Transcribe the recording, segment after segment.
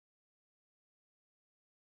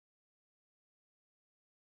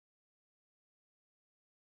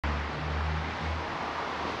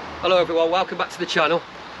Hello everyone, welcome back to the channel.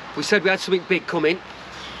 We said we had something big coming.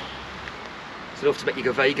 It's enough to make you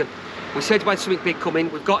go vegan. We said we had something big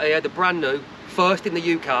coming. We've got here the brand new, first in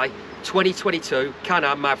the UK, 2022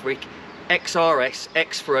 Can-Am Maverick XRS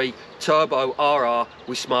X3 Turbo RR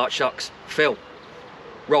with Smart Shox. Phil,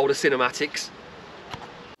 roll the cinematics.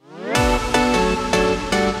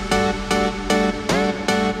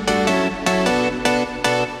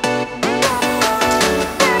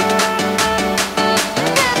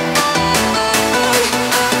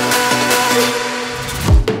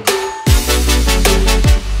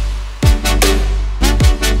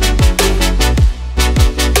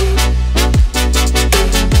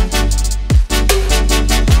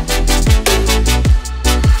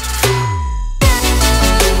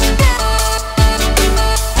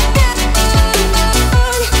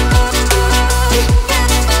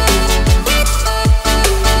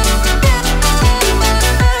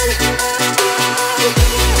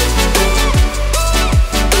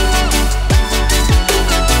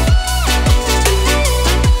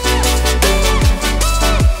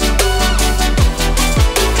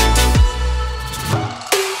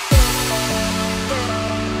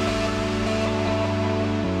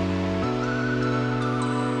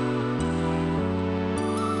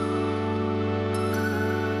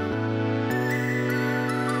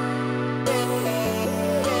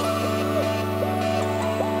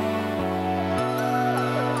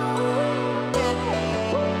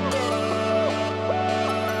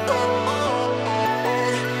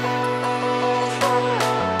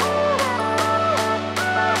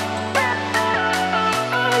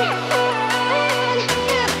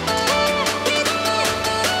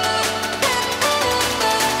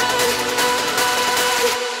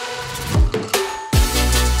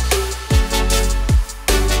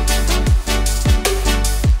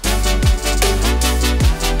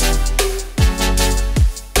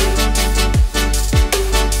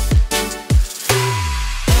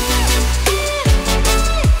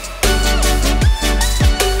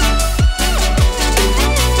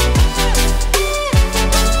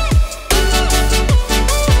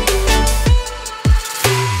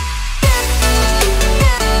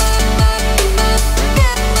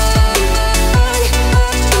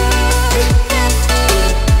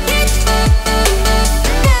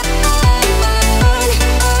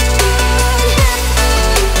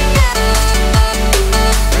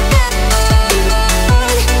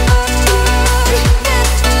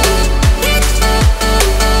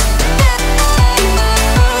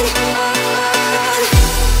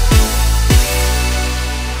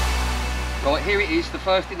 Right, here it is, the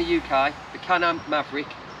first in the UK, the Can-Am Maverick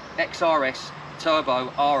XRS Turbo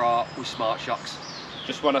RR with Smart Shox.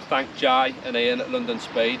 Just want to thank Jay and Ian at London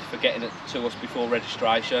Speed for getting it to us before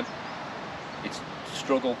registration. It's a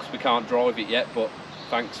struggle because we can't drive it yet, but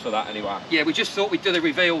thanks for that anyway. Yeah, we just thought we'd do the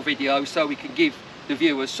reveal video so we can give the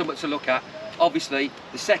viewers something to look at. Obviously,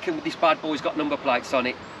 the second this bad boy's got number plates on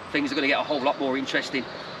it, things are going to get a whole lot more interesting.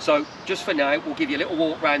 So just for now, we'll give you a little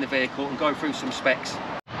walk around the vehicle and go through some specs.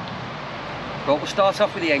 Right, we'll start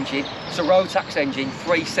off with the engine. It's a Rotax engine,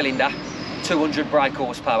 3-cylinder, 200 brake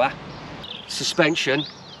horsepower. Suspension,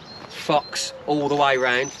 Fox all the way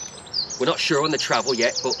around. We're not sure on the travel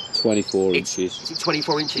yet, but 24 inches. Is it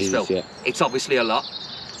 24 inches, Phil? Yeah. It's obviously a lot.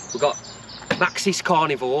 We've got Maxxis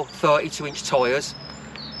Carnivore 32-inch tyres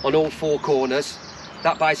on all 4 corners.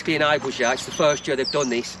 That basically enables you, it's the first year they've done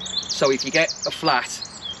this, so if you get a flat,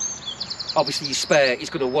 obviously your spare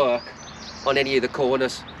is going to work on any of the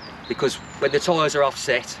corners, because when the tyres are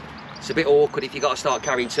offset, it's a bit awkward if you've got to start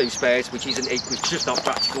carrying 2 spares, which is just not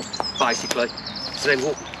practical, basically. So then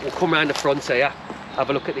we'll come around the front here, have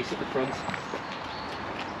a look at this at the front.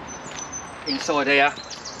 Inside here,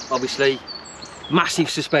 obviously, massive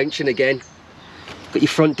suspension again. Got your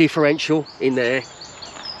front differential in there.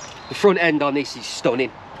 The front end on this is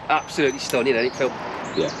stunning, absolutely stunning, isn't it, Phil?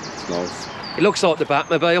 Yeah, it's nice. It looks like the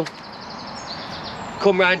Batmobile.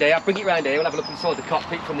 Come round here, bring it round here, we'll have a look inside the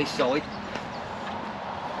cockpit from this side.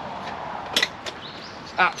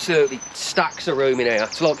 It's absolutely stacks of room in here,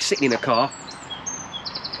 it's like sitting in a car.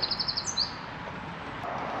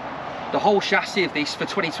 The whole chassis of this for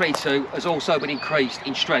 2022 has also been increased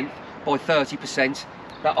in strength by 30%.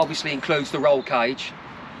 That obviously includes the roll cage.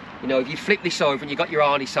 You know, if you flip this over and you've got your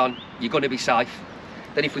harness on, you're going to be safe.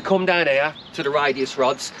 Then if we come down here to the radius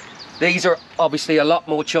rods, these are obviously a lot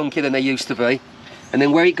more chunky than they used to be. And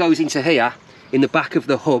then where it goes into here, in the back of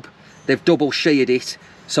the hub, they've double sheared it,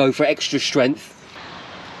 so for extra strength.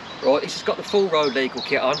 Right, this has got the full road legal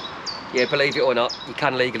kit on. Yeah, believe it or not, you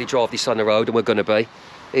can legally drive this on the road, and we're going to be.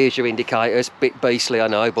 Here's your indicators, bit beastly I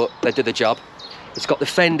know, but they do the job. It's got the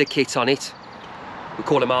fender kit on it, We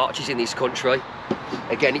call them arches in this country.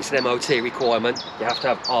 Again, it's an MOT requirement. You have to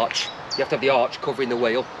have arch. You have to have the arch covering the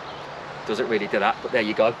wheel. Doesn't really do that, but there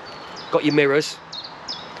you go. Got your mirrors,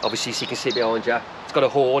 obviously, so you can see behind you. It's got a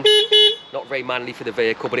horn. Not very manly for the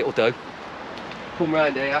vehicle, but it'll do. Come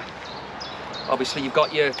round here. Obviously, you've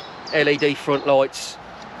got your LED front lights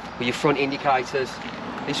with your front indicators.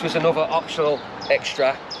 This was another optional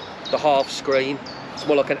extra, the half screen. It's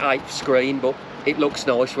more like an 8th screen, but it looks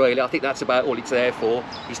nice, really. I think that's about all it's there for,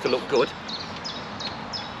 is to look good.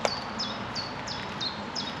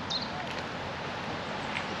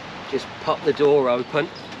 Just pop the door open,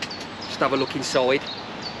 just have a look inside.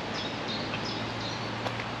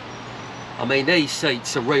 I mean, these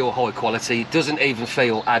seats are real high quality. It doesn't even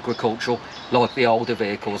feel agricultural like the older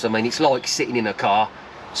vehicles. I mean, it's like sitting in a car,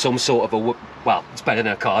 some sort of a, well, it's better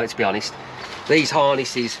than a car, let's be honest. These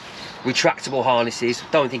harnesses, retractable harnesses,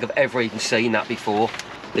 don't think I've ever even seen that before.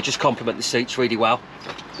 They just complement the seats really well.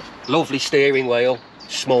 Lovely steering wheel,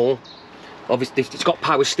 small. Obviously, it's got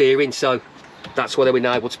power steering, so that's why they've been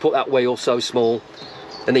able to put that wheel so small.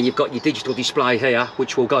 And then you've got your digital display here,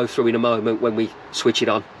 which we'll go through in a moment when we switch it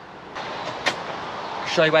on.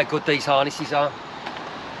 Show you how good these harnesses are.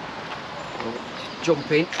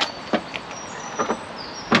 Jump in.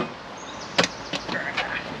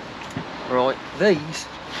 Right, these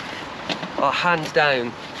are hands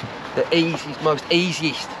down the easiest, most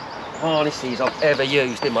easiest harnesses I've ever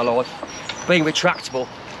used in my life. Being retractable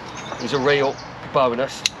is a real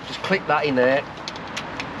bonus. Just click that in there.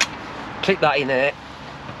 Click that in there.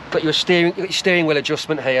 Got your steering wheel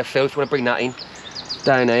adjustment here, Phil, if you want to bring that in.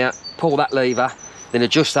 Down here, pull that lever, then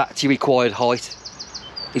adjust that to your required height.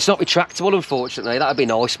 It's not retractable, unfortunately. That'd be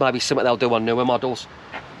nice, maybe something they'll do on newer models.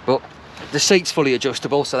 But the seat's fully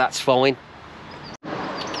adjustable, so that's fine.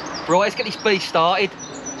 Right, let's get this beast started.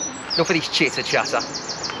 Enough of this chitter chatter.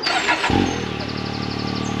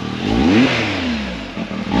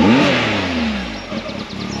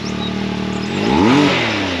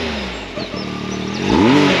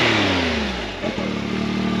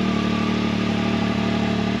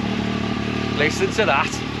 Listen to that,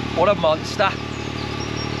 what a monster.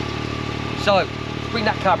 So, bring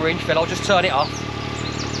that camera in, Phil, I'll just turn it off.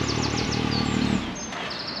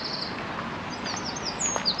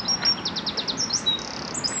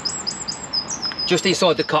 Just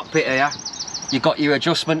inside the cockpit here, you've got your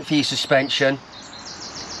adjustment for your suspension,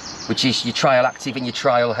 which is your trail active and your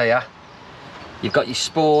trail here. You've got your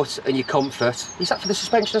sport and your comfort. Is that for the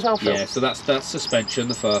suspension as well, Phil? Yeah, so that's suspension,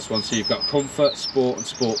 the first one. So you've got comfort, sport and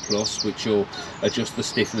sport plus, which will adjust the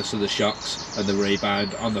stiffness of the shocks and the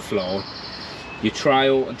rebound on the floor. Your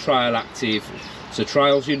trail and trail active. So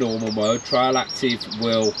trail's your normal mode. Trail active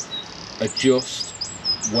will adjust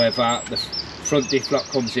whether the front diff lock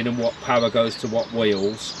comes in and what power goes to what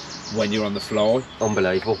wheels when you're on the fly.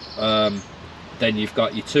 Unbelievable. Then you've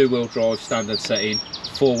got your 2-wheel drive standard setting,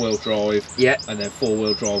 4-wheel drive, yeah, and then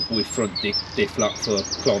 4-wheel drive with front diff lock for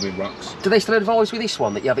climbing rocks. Do they still advise with this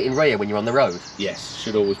one that you have it in rear when you're on the road? Yes,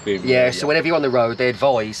 should always be in rear. Yeah, so whenever you're on the road, they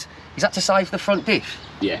advise. Is that to save the front diff?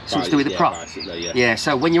 Yeah, something to do with the prop? Basically, yeah. Yeah,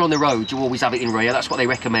 so when you're on the road, you always have it in rear. That's what they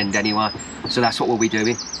recommend anyway. So that's what we'll be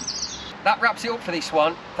doing. That wraps it up for this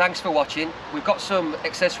one. Thanks for watching. We've got some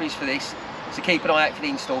accessories for this, so keep an eye out for the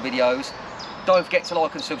install videos. Don't forget to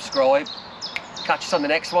like and subscribe. Catch us on the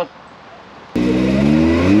next one.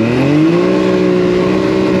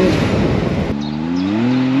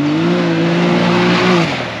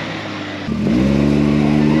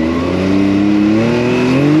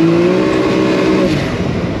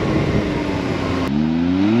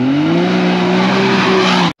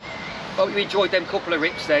 Hope you enjoyed them couple of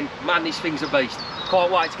rips then. Man, this thing's a beast.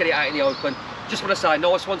 Can't wait to get it out in the open. Just want to say,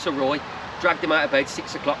 nice one to Roy. Dragged him out of bed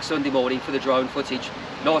 6 o'clock Sunday morning for the drone footage.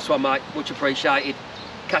 Nice one, mate. Much appreciated.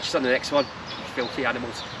 Catch us on the next one. Filthy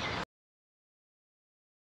animals.